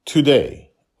Today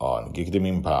on Geekdom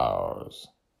Empowers.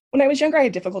 When I was younger, I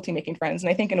had difficulty making friends. And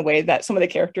I think in a way that some of the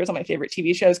characters on my favorite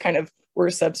TV shows kind of were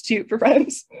a substitute for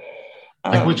friends.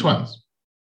 Like which ones?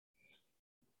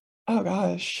 Oh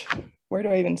gosh, where do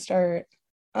I even start?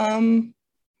 Growing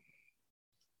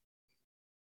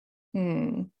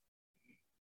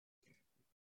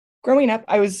up,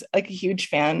 I was like a huge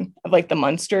fan of like the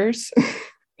Munsters.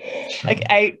 Like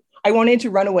I wanted to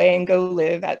run away and go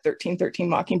live at 1313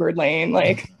 Mockingbird Lane.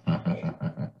 Like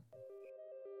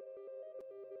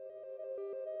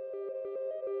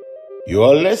You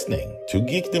are listening to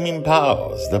Geekdom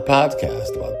Empowers, the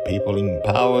podcast about people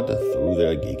empowered through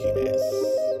their geekiness.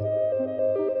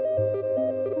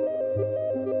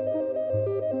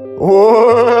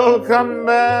 Welcome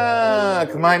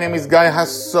back! My name is Guy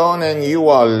Hasson and you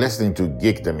are listening to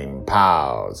Geekdom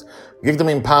Empowers. Geekdom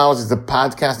Empowers is a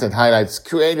podcast that highlights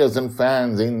creators and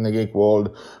fans in the geek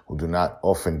world who do not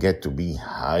often get to be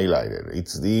highlighted.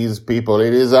 It's these people,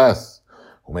 it is us,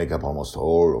 who make up almost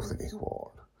all of the geek world.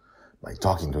 By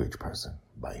talking to each person,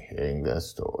 by hearing their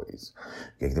stories,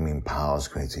 Geekdom Empowers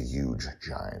creates a huge,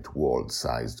 giant,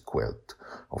 world-sized quilt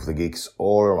of the geeks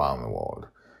all around the world.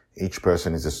 Each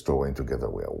person is a story, and together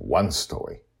we are one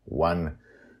story, one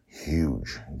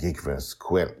huge Geekverse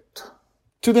quilt.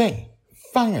 Today,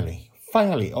 finally,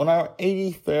 on our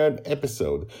 83rd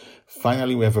episode,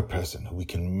 finally we have a person who we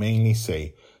can mainly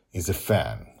say is a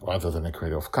fan, rather than a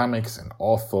creator of comics, an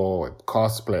author, a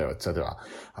cosplayer, etc.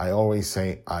 I always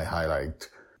say I highlight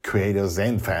creators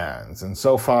and fans, and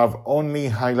so far I've only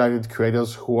highlighted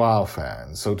creators who are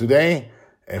fans. So today,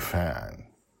 a fan.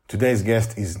 Today's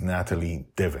guest is Natalie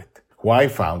Devitt, who I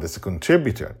found as a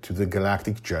contributor to the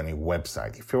Galactic Journey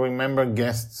website. If you remember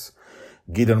guests,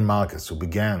 Gideon Marcus, who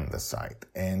began the site,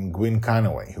 and Gwyn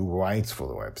Conaway, who writes for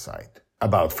the website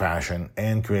about fashion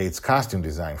and creates costume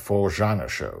design for genre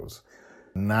shows.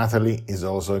 Natalie is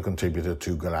also a contributor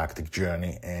to Galactic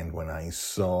Journey, and when I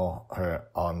saw her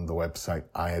on the website,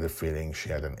 I had a feeling she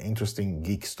had an interesting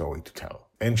geek story to tell.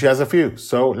 And she has a few,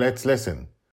 so let's listen.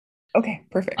 Okay,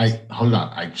 perfect. Hold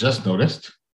on, I just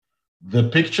noticed the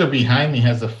picture behind me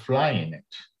has a fly in it.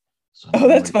 So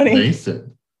that's funny.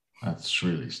 That's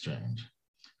really strange.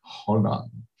 Hold on.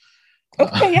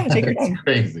 Okay, yeah, take your time. It's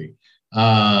crazy.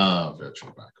 Virtual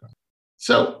background.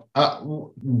 So,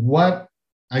 what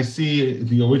I see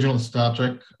the original Star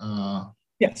Trek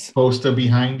yes poster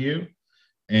behind you,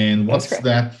 and what's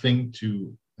that thing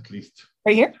to at least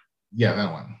right here? Yeah,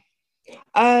 that one.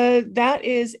 That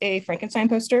is a Frankenstein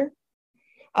poster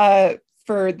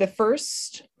for the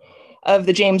first of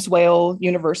the James Whale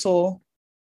Universal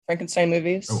Frankenstein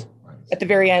movies. Oh, nice. At the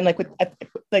very end,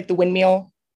 like the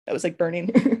windmill that was like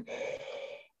burning.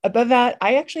 Above that,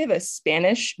 I actually have a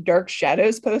Spanish Dark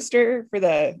Shadows poster for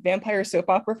the vampire soap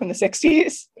opera from the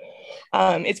 60s.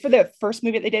 It's for the first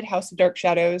movie they did, House of Dark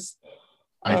Shadows.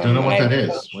 I don't know what that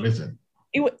is. What is it?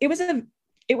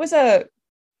 It was a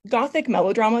gothic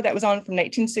melodrama that was on from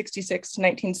 1966 to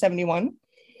 1971.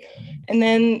 And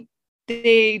then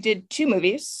they did two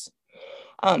movies.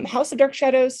 House of Dark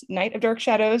Shadows, Night of Dark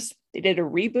Shadows. They did a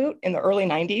reboot in the early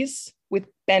 90s with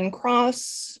Ben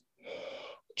Cross,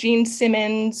 Gene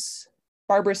Simmons,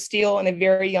 Barbara Steele, and a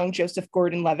very young Joseph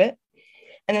Gordon-Levitt.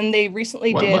 And then they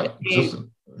recently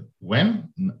when?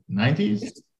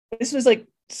 90s? This was like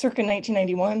circa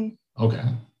 1991. Okay.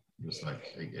 It was like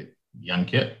a young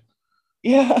kid.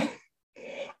 Yeah.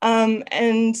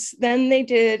 And then they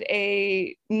did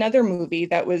another movie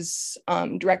that was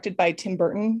directed by Tim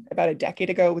Burton about a decade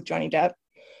ago with Johnny Depp.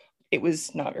 It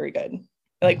was not very good.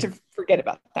 I like to forget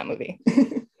about that movie.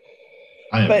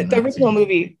 But the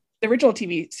original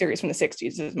TV series from the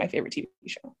 60s is my favorite TV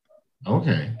show.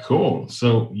 Okay, cool.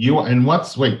 So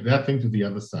that thing to the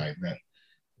other side, that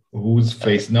whose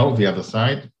face? No, the other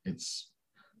side.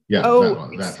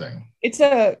 That thing. It's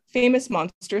a famous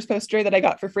Monsters poster that I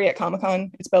got for free at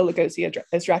Comic-Con. It's Bela Lugosi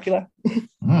as Dracula.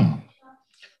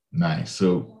 Nice.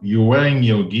 So you're wearing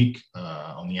your geek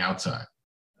on the outside.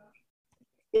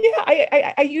 Yeah,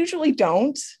 I usually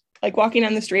don't. Like walking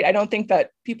down the street, I don't think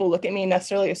that people look at me and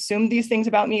necessarily assume these things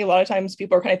about me. A lot of times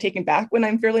people are kind of taken back when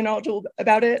I'm fairly knowledgeable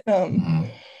about it.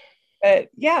 But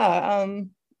yeah,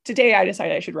 today I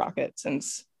decided I should rock it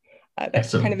since that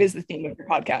kind of is the theme of your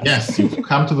podcast. Yes, you've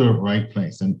come to the right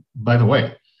place. And by the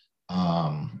way,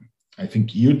 I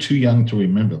think you're too young to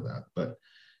remember that, but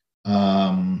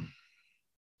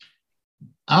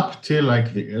up till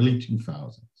like the early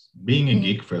 2000s, being a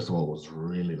geek, first of all, was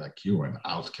really like you were an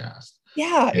outcast.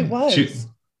 Yeah, it was.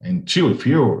 Two, if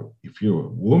you're a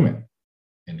woman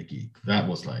and a geek, that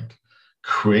was like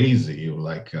crazy. You were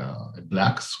like a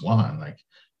black swan. Like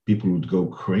people would go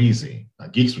crazy.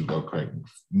 Geeks would go crazy.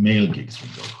 Male geeks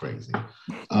would go crazy.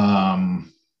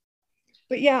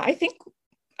 But yeah, I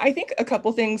think a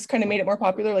couple things kind of made it more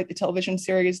popular, like the television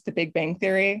series The Big Bang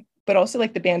Theory, but also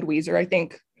like the band Weezer, I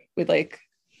think, with like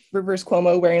Rivers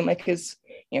Cuomo wearing like his,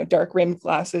 dark rimmed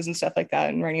glasses and stuff like that,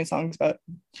 and writing songs about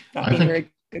not being very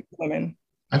good women.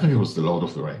 I think it was the Lord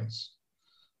of the Rings.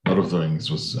 Lord of the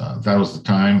Rings was that was the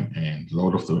time, and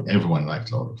everyone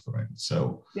liked Lord of the Rings.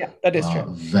 So yeah, that is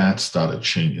true. That started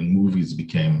changing. Movies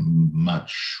became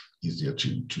much easier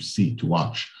to see, to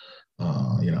watch.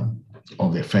 All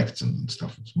the effects and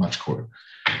stuff was much cooler.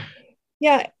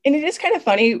 Yeah, and it is kind of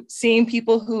funny seeing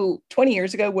people who 20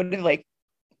 years ago would have like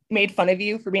made fun of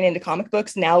you for being into comic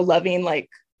books now loving like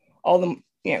all the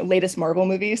latest Marvel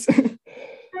movies. I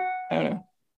don't know.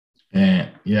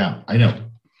 Yeah, I know.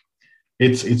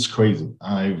 It's crazy.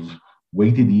 I've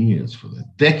waited years for this.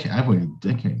 I've waited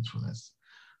decades for this.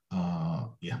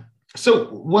 Yeah. So,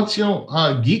 what's your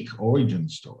geek origin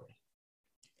story?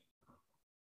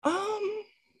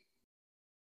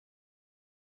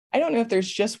 I don't know if there's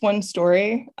just one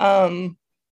story,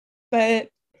 but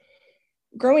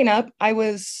growing up, I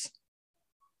was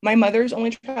my mother's only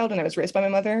child, and I was raised by my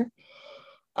mother.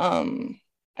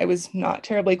 I was not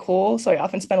terribly cool, so I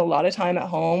often spent a lot of time at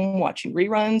home watching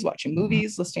reruns, watching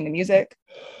movies, listening to music.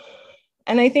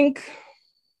 And I think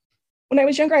when I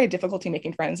was younger, I had difficulty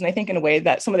making friends, and I think in a way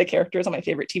that some of the characters on my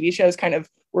favorite TV shows kind of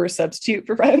were a substitute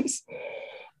for friends.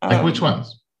 Like which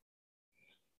ones?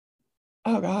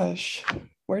 Oh gosh,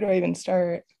 where do I even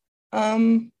start?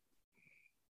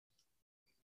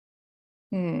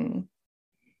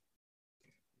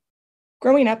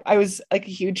 Growing up, I was like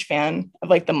a huge fan of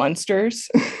like the Munsters.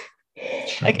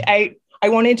 Sure. Like I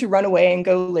wanted to run away and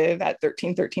go live at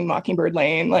 1313 Mockingbird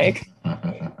Lane. Like,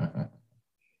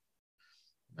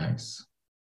 nice.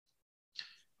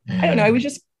 I don't know. I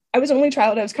was an only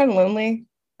child. I was kind of lonely,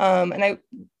 and I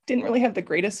didn't really have the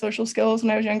greatest social skills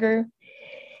when I was younger.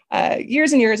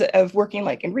 Years and years of working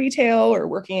like in retail or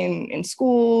working in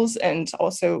schools, and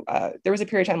also there was a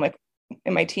period of time like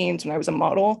in my teens when I was a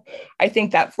model. I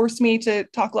think that forced me to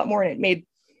talk a lot more, and it made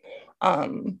I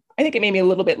think it made me a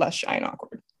little bit less shy and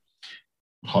awkward.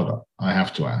 Hold on, I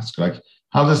have to ask, like,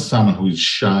 how does someone who is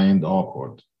shy and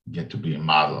awkward get to be a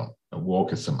model,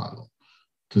 walk as a model?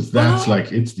 Because that's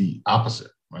like, it's the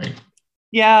opposite, right?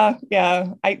 Yeah.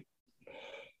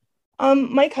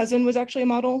 My cousin was actually a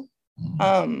model.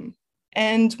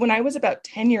 And when I was about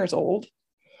 10 years old,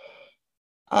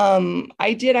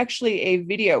 I did actually a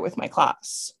video with my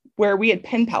class where we had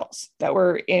pen pals that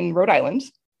were in Rhode Island.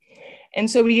 And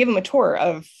so we gave them a tour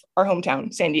of our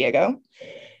hometown, San Diego.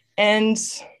 And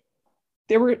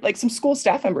there were like some school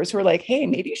staff members who were like, hey,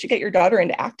 maybe you should get your daughter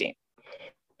into acting.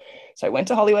 So I went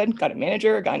to Hollywood, got a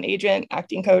manager, got an agent,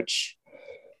 acting coach.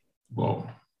 Whoa.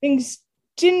 Things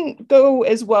didn't go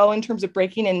as well in terms of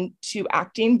breaking into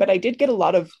acting, but I did get a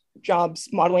lot of jobs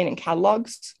modeling in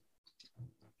catalogs.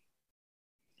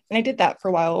 And I did that for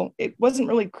a while. It wasn't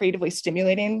really creatively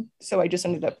stimulating, so I just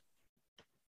ended up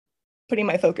putting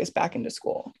my focus back into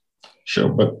school. Sure,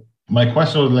 but my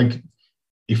question was like,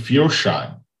 if you're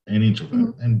shy and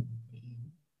introvert, and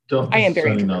don't I am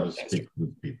very necessarily know to speak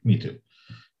with people, me too,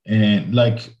 and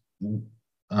like,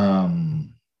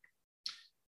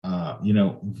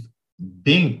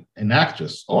 being an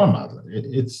actress or a model,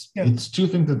 it's two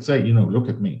things that say, look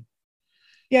at me.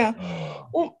 Yeah.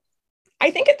 Well,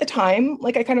 I think at the time,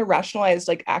 like I kind of rationalized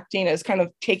like acting as kind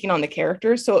of taking on the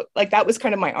character. So like that was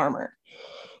kind of my armor.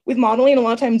 With modeling, a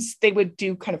lot of times they would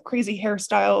do kind of crazy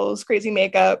hairstyles, crazy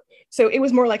makeup. So it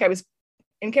was more like I was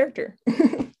in character.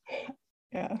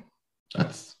 Yeah.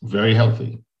 That's very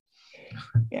healthy.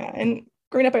 Yeah. And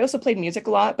growing up, I also played music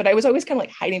a lot, but I was always kind of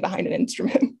like hiding behind an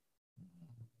instrument.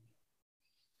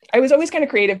 I was always kind of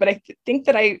creative, but I think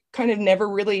that I kind of never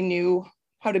really knew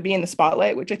how to be in the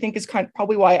spotlight, which I think is kind of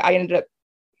probably why I ended up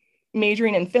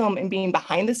majoring in film and being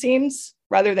behind the scenes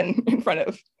rather than in front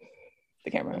of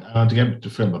the camera. To get to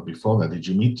film, but before that, did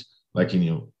you meet, like in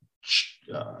your,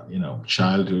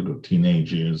 childhood or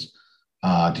teenage years,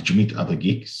 did you meet other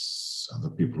geeks, other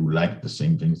people who liked the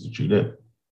same things that you did?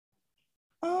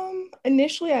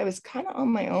 Initially, I was kind of on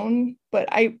my own, but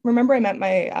I remember I met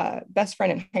my best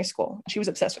friend in high school. She was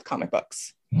obsessed with comic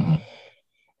books. Mm-hmm.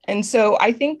 And so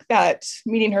I think that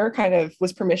meeting her kind of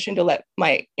was permission to let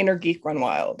my inner geek run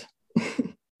wild.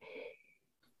 Because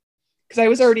I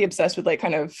was already obsessed with like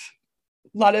kind of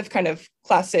a lot of kind of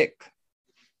classic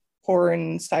horror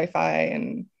and sci-fi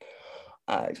and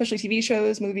especially TV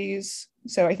shows, movies.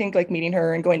 So I think like meeting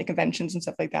her and going to conventions and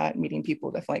stuff like that, meeting people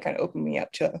definitely kind of opened me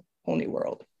up to a whole new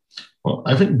world. Well,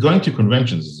 I think going to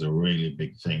conventions is a really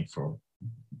big thing for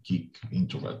geek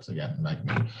introverts again, like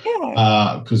me,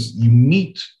 Yeah. because you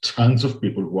meet tons of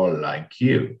people who are like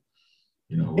you.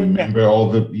 Yeah.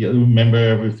 Remember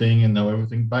everything and know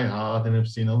everything by heart, and have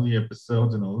seen all the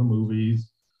episodes and all the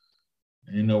movies,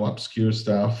 and know obscure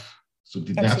stuff. So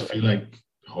did that Absolutely. feel like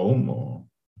home or?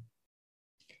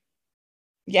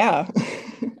 Yeah.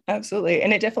 Absolutely.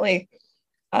 And it definitely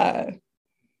uh,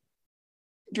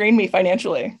 drained me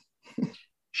financially.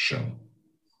 Sure.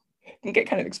 It can get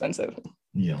kind of expensive.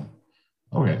 Yeah.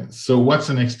 Okay. So what's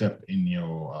the next step in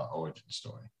your origin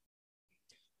story?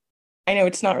 I know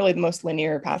it's not really the most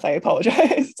linear path. I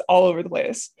apologize. It's all over the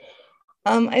place.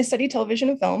 I study television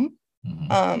and film,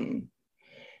 Mm-hmm. um,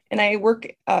 and I work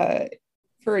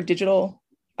for a digital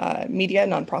media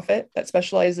nonprofit that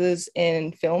specializes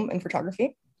in film and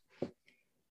photography.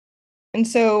 And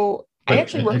so I But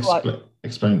actually work a lot.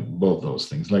 explain both those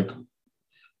things. Like,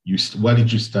 what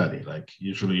did you study? Like,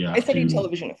 usually you I have studied to.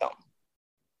 television and film.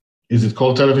 Is it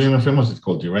called television and film, or is it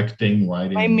called directing, My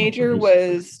writing, major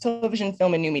producing? was television,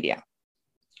 film, and new media.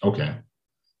 Okay.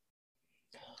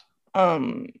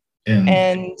 Um, And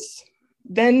and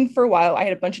then for a while, I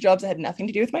had a bunch of jobs that had nothing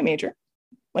to do with my major,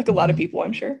 like a lot of mhm. people,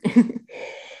 I'm sure.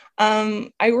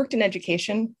 I worked in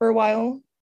education for a while.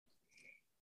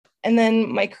 And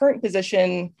then my current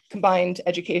position combined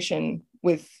education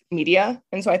with media.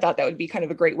 And so I thought that would be kind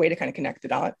of a great way to kind of connect the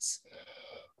dots.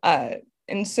 Uh,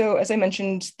 and so, as I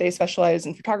mentioned, they specialize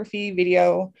in photography,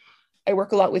 video. I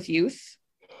work a lot with youth,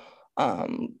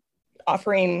 um,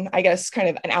 offering, I guess, kind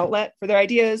of an outlet for their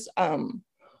ideas.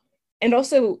 And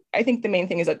also, I think the main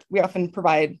thing is that we often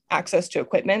provide access to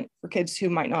equipment for kids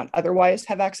who might not otherwise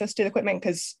have access to the equipment,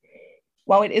 because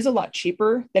while it is a lot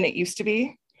cheaper than it used to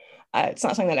be, it's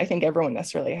not something that I think everyone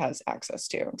necessarily has access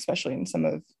to, especially in some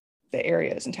of the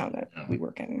areas in town that we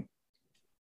work in.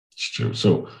 It's true.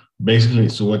 So basically,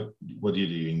 so what do you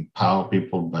do? You empower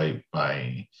people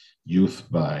by youth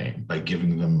by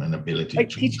giving them an ability By,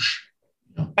 to. teach,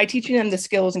 by teaching them the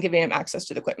skills and giving them access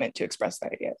to the equipment to express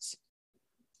their ideas.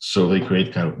 So they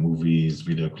create kind of movies,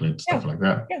 video clips, Yeah. stuff like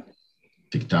that. Yeah.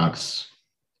 TikToks.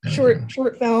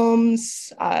 Short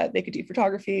films. They could do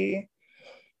photography,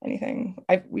 anything.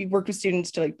 We worked with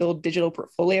students to like build digital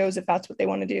portfolios if that's what they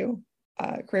want to do,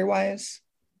 career wise.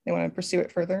 They want to pursue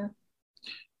it further.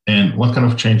 And what kind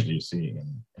of change do you see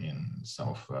in some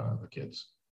of the kids?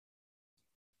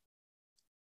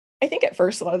 I think at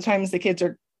first, a lot of times the kids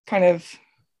are kind of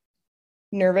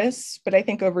nervous, but I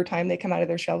think over time they come out of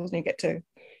their shells and you get to,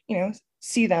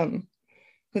 see them,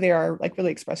 who they are, like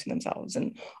really expressing themselves.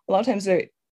 And a lot of times the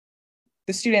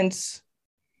students,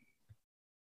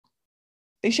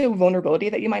 they show vulnerability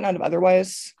that you might not have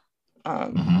otherwise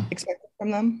expected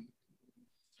from them.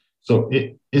 So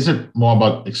is it more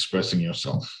about expressing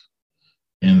yourself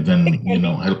and then,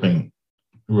 helping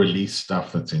release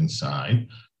stuff that's inside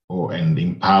and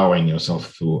empowering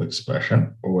yourself through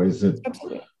expression? Or is it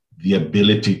Absolutely the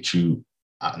ability to,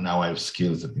 now I have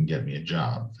skills that can get me a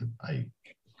job that I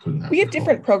couldn't have We have before?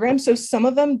 different programs. So some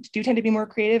of them do tend to be more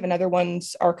creative and other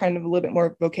ones are kind of a little bit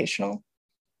more vocational.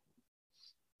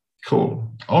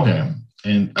 Cool. Okay.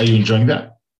 And are you enjoying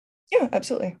that? Yeah,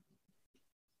 absolutely.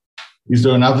 Is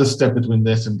there another step between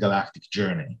this and Galactic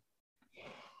Journey?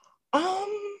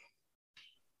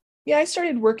 Yeah, I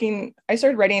started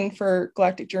writing for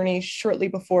Galactic Journey shortly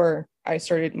before I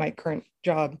started my current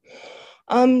job.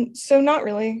 So not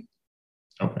really.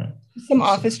 Okay. Some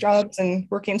office jobs and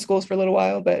working in schools for a little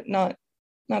while, but not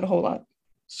a whole lot.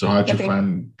 So how'd you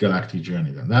find Galactic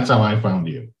Journey then? That's how I found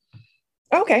you.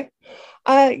 Okay.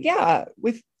 Yeah,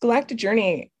 with Galactic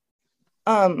Journey,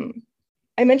 I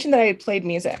mentioned that I had played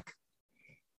music.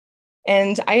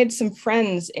 And I had some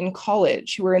friends in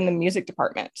college who were in the music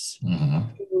department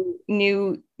who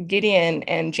knew Gideon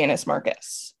and Janice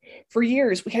Marcus. For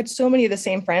years, we had so many of the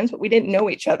same friends, but we didn't know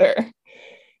each other.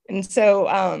 And so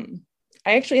I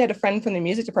actually had a friend from the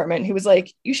music department who was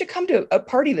like, you should come to a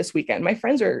party this weekend. My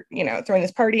friends are, throwing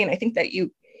this party, and I think that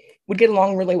you would get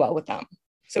along really well with them.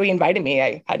 So he invited me.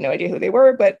 I had no idea who they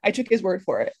were, but I took his word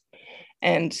for it.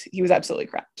 And he was absolutely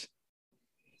correct.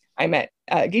 I met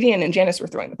Gideon and Janice were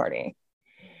throwing the party.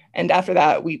 And after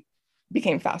that, we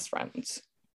became fast friends.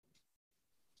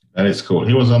 That is cool.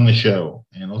 He was on the show,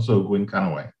 and also Gwen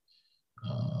Conaway,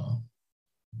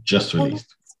 just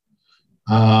released.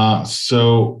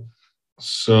 So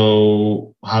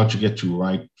how'd you get to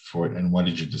write for it, and what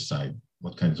did you decide?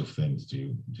 What kinds of things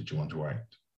did you want to write?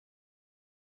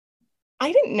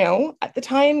 I didn't know. At the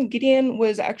time, Gideon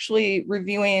was actually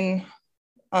reviewing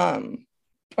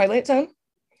Twilight Zone,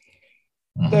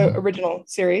 the original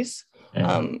series,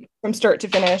 from start to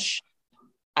finish.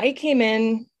 I came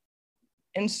in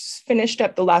and finished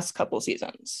up the last couple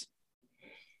seasons.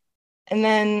 And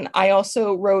then I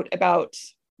also wrote about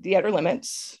The Outer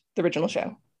Limits, the original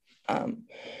show,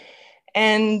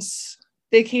 and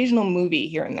the occasional movie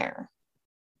here and there.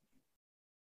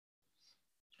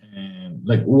 And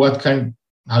like, what kind?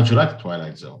 How'd you like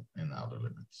Twilight Zone and Outer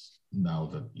Limits now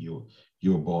that you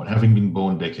were born, having been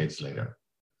born decades later?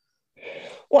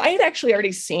 Well, I had actually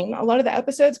already seen a lot of the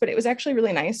episodes, but it was actually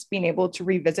really nice being able to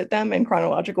revisit them in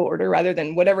chronological order rather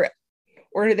than whatever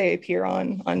order they appear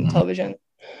on television.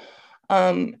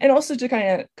 And also to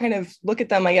kind of look at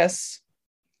them, I guess,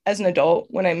 as an adult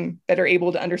when I'm better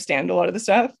able to understand a lot of the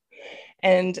stuff.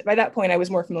 And by that point, I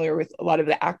was more familiar with a lot of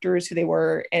the actors, who they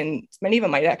were, and many of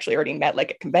them I'd actually already met,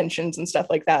 like at conventions and stuff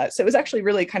like that. So it was actually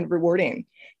really kind of rewarding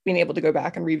being able to go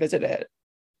back and revisit it.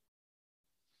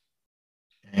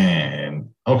 And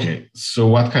okay, so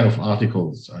what kind of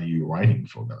articles are you writing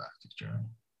for Galactic Journal?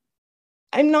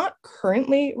 I'm not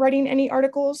currently writing any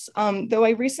articles, though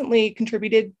I recently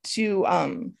contributed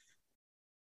to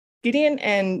Gideon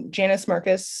and Janice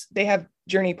Marcus. They have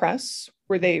Journey Press,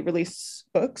 where they release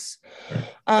books.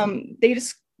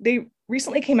 They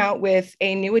recently came out with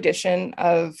a new edition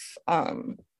of,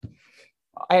 I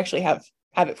actually have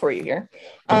it for you here.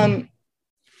 They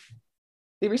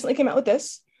recently came out with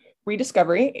this,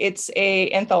 Rediscovery. It's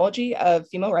an anthology of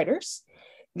female writers.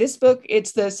 This book,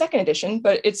 it's the second edition,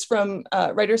 but it's from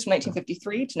writers from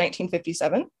 1953 to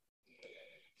 1957.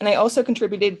 And I also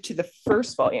contributed to the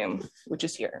first volume, which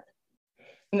is here.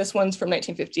 And this one's from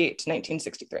 1958 to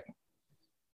 1963.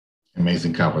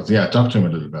 Amazing covers. Yeah, talk to me a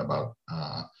little bit about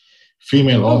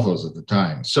female authors at the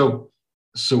time. So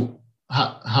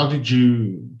how did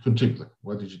you contribute?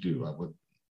 What did you do?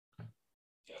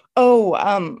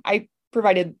 I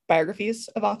provided biographies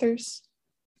of authors.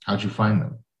 How'd you find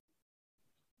them?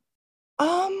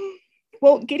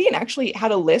 Well, Gideon actually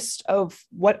had a list of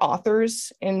what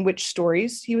authors and which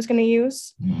stories he was going to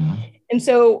use. Mm-hmm. And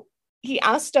so he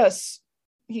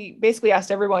basically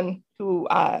asked everyone who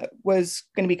was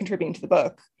going to be contributing to the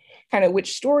book, kind of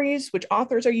which stories, which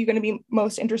authors are you going to be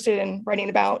most interested in writing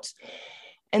about?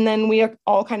 And then we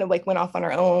all kind of like went off on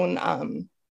our own.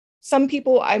 Some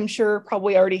people, I'm sure,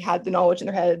 probably already had the knowledge in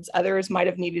their heads. Others might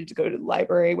have needed to go to the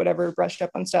library, whatever, brushed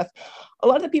up on stuff. A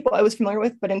lot of the people I was familiar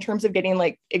with, but in terms of getting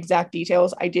like exact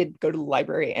details, I did go to the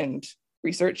library and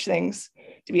research things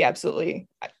to be absolutely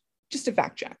just a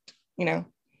fact checked, you know?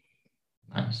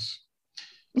 Nice.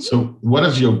 Mm-hmm. So what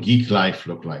does your geek life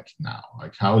look like now?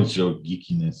 Like, how is your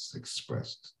geekiness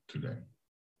expressed today?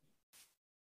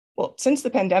 Well, since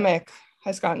the pandemic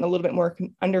has gotten a little bit more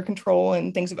under control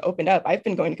and things have opened up, I've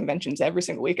been going to conventions every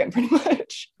single weekend pretty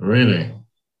much. Really?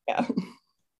 Yeah.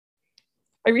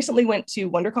 I recently went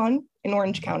to WonderCon in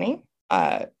Orange County,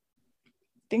 I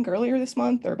think earlier this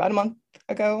month or about a month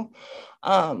ago.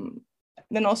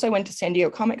 Then also I went to San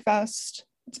Diego Comic Fest.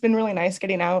 It's been really nice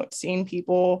getting out, seeing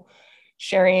people,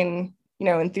 sharing,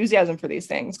 enthusiasm for these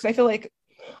things. Because I feel like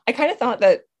I kind of thought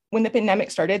that when the pandemic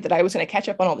started that I was going to catch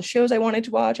up on all the shows I wanted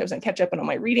to watch. I was going to catch up on all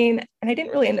my reading, and I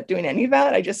didn't really end up doing any of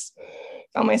that. I just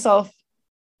found myself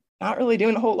not really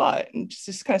doing a whole lot and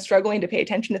just kind of struggling to pay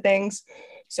attention to things.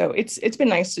 So it's been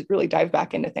nice to really dive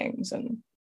back into things and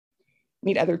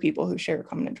meet other people who share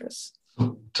common interests.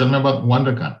 So tell me about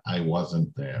WonderCon. I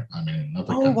wasn't there. I mean,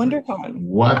 another country. WonderCon.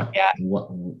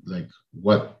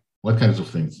 What kinds of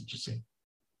things did you see?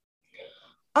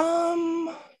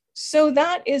 So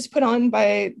that is put on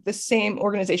by the same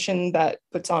organization that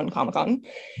puts on Comic-Con.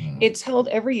 It's held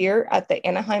every year at the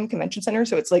Anaheim Convention Center.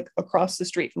 So it's like across the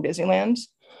street from Disneyland.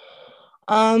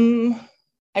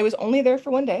 I was only there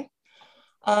for one day.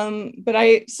 But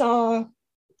I saw,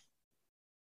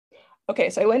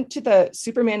 so I went to the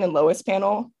Superman and Lois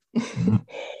panel.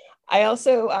 I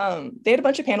also, they had a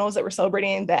bunch of panels that were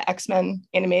celebrating the X-Men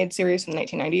animated series from the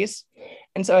 1990s.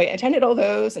 And so I attended all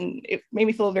those, and it made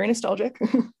me feel very nostalgic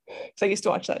because I used to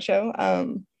watch that show.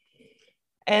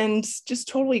 And just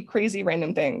totally crazy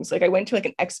random things. Like I went to like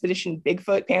an Expedition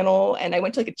Bigfoot panel, and I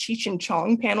went to like a Cheech and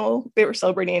Chong panel. They were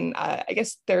celebrating, I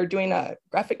guess they're doing a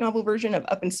graphic novel version of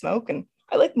Up in Smoke. And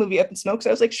I like the movie Up in Smoke. So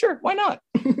I was like, sure, why not?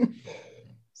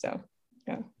 So,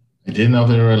 yeah. I didn't know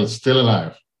they were still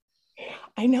alive.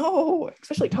 I know,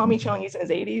 especially Tommy Chong, he's in his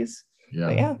 80s. Yeah.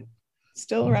 But yeah,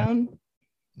 still around.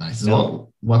 Nice.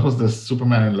 Well, what was the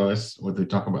Superman and Lois? What did they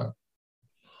talk about?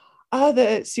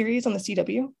 The series on the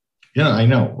CW. Yeah, I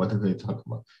know. What did they talk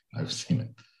about? I've seen it.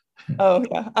 Oh,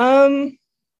 yeah.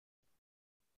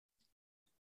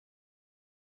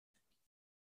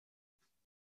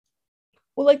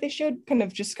 Well, like they showed kind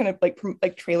of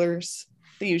like trailers,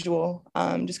 the usual.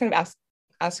 Just kind of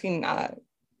asking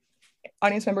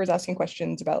audience members asking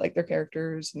questions about like their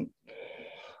characters, and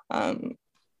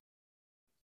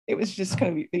it was just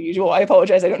kind of the usual. I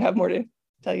apologize, I don't have more to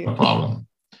tell you. No problem.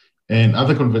 And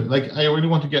other like I really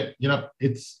want to get,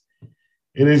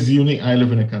 it is unique. I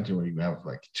live in a country where you have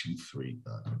like 2-3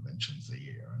 conventions a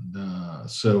year, and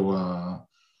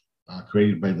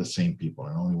created by the same people,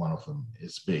 and only one of them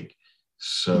is big.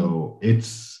 So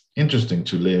it's interesting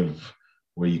to live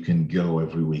where you can go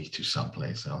every week to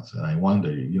someplace else. And I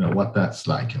wonder, what that's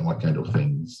like and what kind of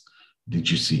things did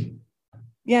you see?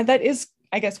 Yeah, that is,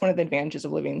 I guess, one of the advantages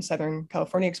of living in Southern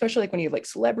California, especially like when you have like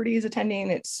celebrities attending.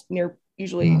 It's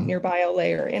usually nearby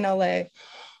LA or in LA.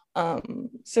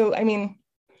 So, I mean,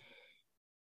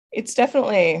 it's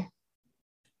definitely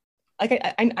like,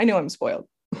 I know I'm spoiled.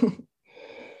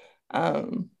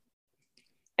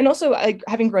 And also, like,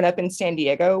 having grown up in San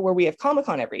Diego, where we have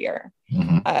Comic-Con every year.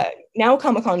 Now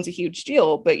Comic-Con's a huge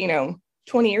deal, but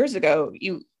 20 years ago,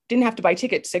 you didn't have to buy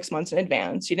tickets 6 months in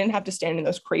advance. You didn't have to stand in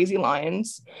those crazy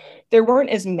lines. There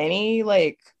weren't as many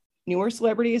like newer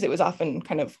celebrities. It was often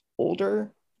kind of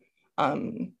older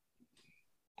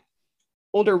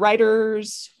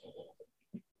writers.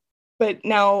 But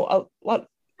now a lot,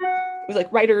 it was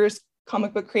like writers,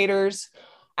 comic book creators,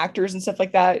 actors, and stuff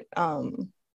like that.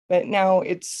 But now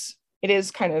it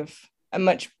is kind of a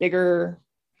much bigger,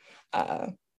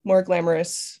 more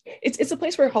glamorous. It's a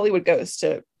place where Hollywood goes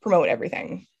to promote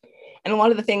everything, and a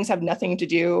lot of the things have nothing to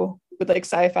do with like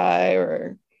sci-fi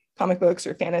or comic books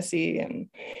or fantasy, and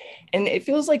it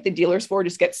feels like the dealer's floor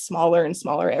just gets smaller and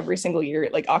smaller every single year.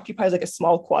 It like occupies like a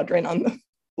small quadrant on the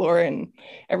floor, and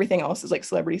everything else is like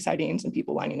celebrity sightings and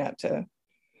people lining up to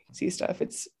see stuff.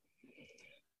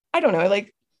 I don't know,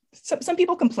 like some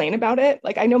people complain about it.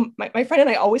 Like I know my friend and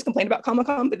I always complain about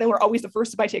Comic-Con, but then we're always the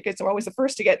first to buy tickets and we're always the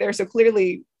first to get there. So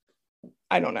clearly,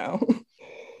 I don't know.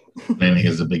 Planning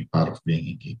is a big part of being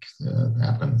a geek. It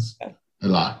happens a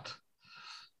lot.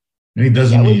 And it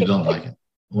doesn't mean you don't like it.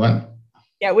 What?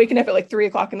 Yeah, waking up at like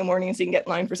 3:00 in the morning so you can get in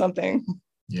line for something.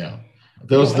 Yeah.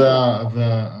 There was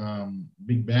the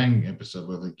Big Bang episode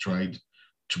where they tried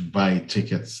to buy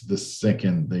tickets the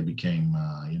second they became,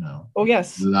 oh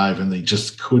yes, live, and they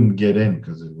just couldn't get in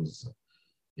because it was,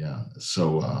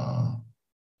 so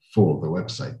full. The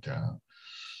website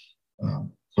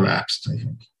collapsed, I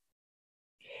think.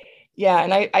 Yeah,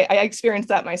 and I experienced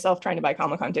that myself trying to buy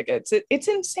Comic-Con tickets. It's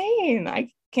insane.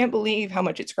 I can't believe how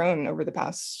much it's grown over the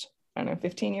past, I don't know,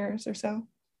 15 years or so.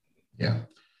 Yeah.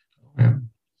 Okay.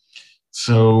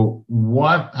 So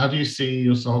how do you see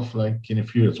yourself like in a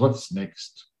few years? What's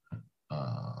next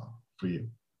for you?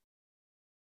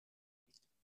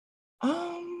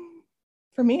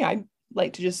 For me, I'd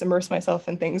like to just immerse myself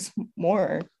in things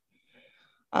more.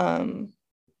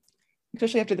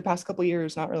 Especially after the past couple of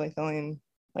years, not really feeling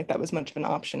like that was much of an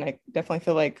option. I definitely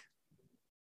feel like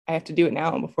I have to do it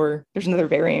now before there's another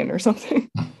variant or something.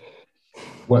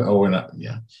 What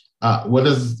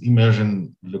does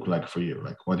immersion look like for you?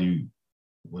 Like, what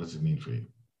does it mean for you?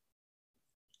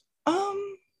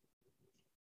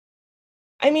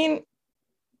 I mean,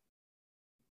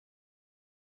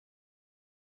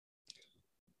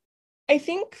 I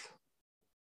think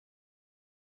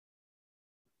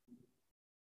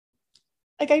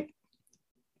I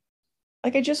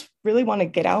just really want to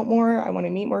get out more. I want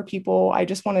to meet more people. I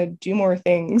just want to do more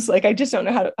things. Like, I just don't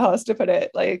know how else to put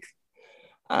it. Like,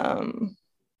 I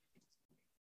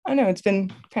don't know, it's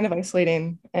been kind of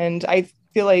isolating. And I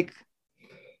feel like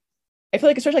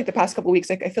especially like the past couple of weeks,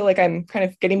 like I feel like I'm kind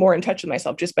of getting more in touch with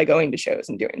myself just by going to shows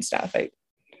and doing stuff. I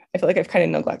feel like I've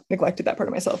kind of neglected that part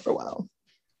of myself for a while.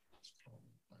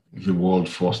 The world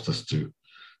forced us to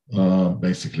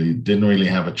basically didn't really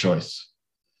have a choice.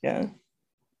 Yeah.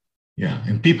 Yeah.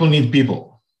 And people need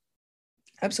people.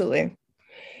 Absolutely.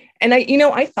 And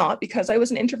I thought because I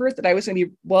was an introvert that I was going to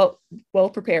be well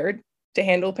prepared to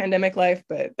handle pandemic life,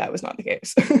 but that was not the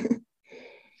case.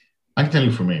 I can tell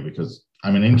you for me, because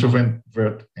I'm an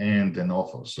introvert and an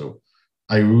author. So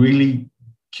I really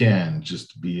can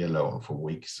just be alone for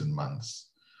weeks and months.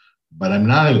 But I'm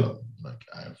not alone. Like,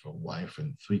 I have a wife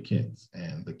and 3 kids,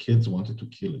 and the kids wanted to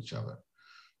kill each other.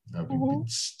 I've been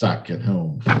stuck at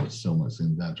home for so much,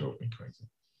 and that drove me crazy.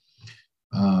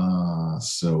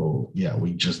 So yeah,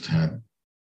 we just had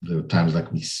the times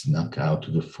like we snuck out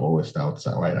to the forest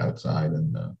right outside,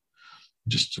 and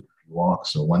just took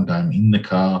walks. So one time in the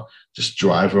car, just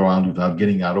drive around without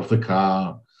getting out of the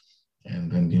car,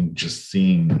 and then just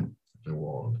seeing the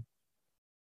world.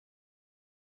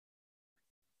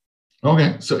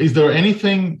 Okay, so is there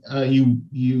anything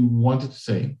you wanted to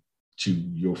say to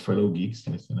your fellow geeks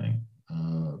listening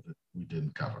that we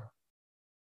didn't cover?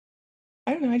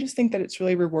 I don't know. I just think that it's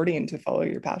really rewarding to follow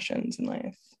your passions in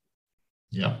life.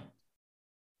 Yeah.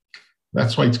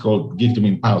 That's why it's called Geekdom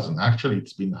Empowers. And actually,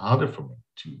 it's been harder for me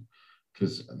too,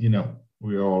 because,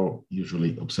 we're all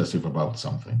usually obsessive about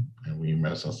something and we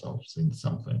immerse ourselves in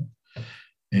something.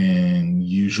 And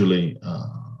usually,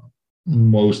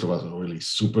 most of us are really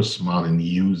super smart and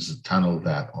tunnel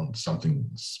that on something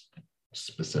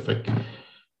specific.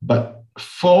 But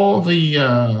for the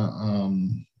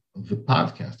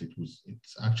podcast,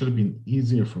 it's actually been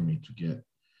easier for me to get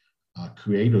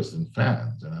creators than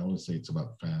fans. And I always say it's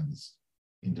about fans,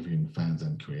 interviewing fans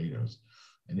and creators.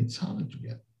 And it's harder to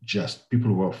get just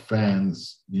people who are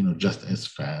fans, just as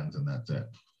fans, and that's it.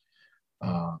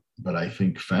 But I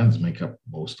think fans make up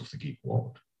most of the geek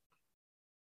world.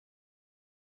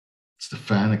 It's the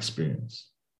fan experience.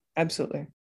 Absolutely.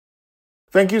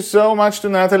 Thank you so much to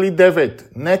Natalie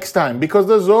Devitt. Next time, because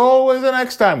there's always a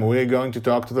next time, we're going to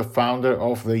talk to the founder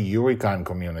of the Yuricon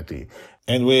community.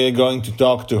 And we're going to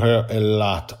talk to her a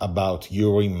lot about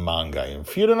Yuri manga.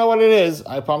 If you don't know what it is,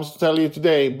 I promise to tell you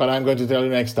today, but I'm going to tell you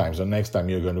next time. So next time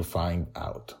you're going to find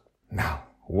out. Now,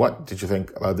 what did you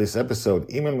think about this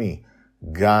episode? Email me,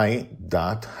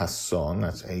 guy.hasson,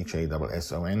 that's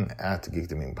HASSON,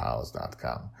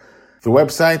 @geekdomempowers.com. The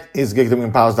website is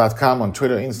geekdomempowers.com, on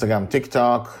Twitter, Instagram,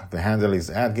 TikTok. The handle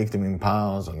is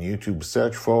 @geekdomempowers. On YouTube,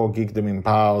 search for Geekdom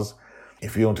Empowers.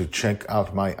 If you want to check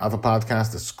out my other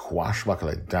podcast, the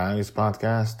Squashbuckler Diaries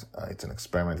podcast, it's an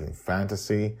experiment in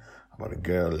fantasy about a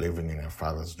girl living in her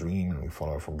father's dream, and we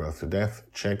follow her from birth to death.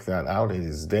 Check that out. It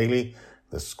is daily,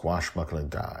 the Squashbuckler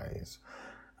Diaries.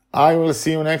 I will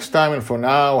see you next time, and for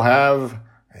now, have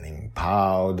an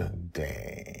empowered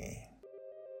day.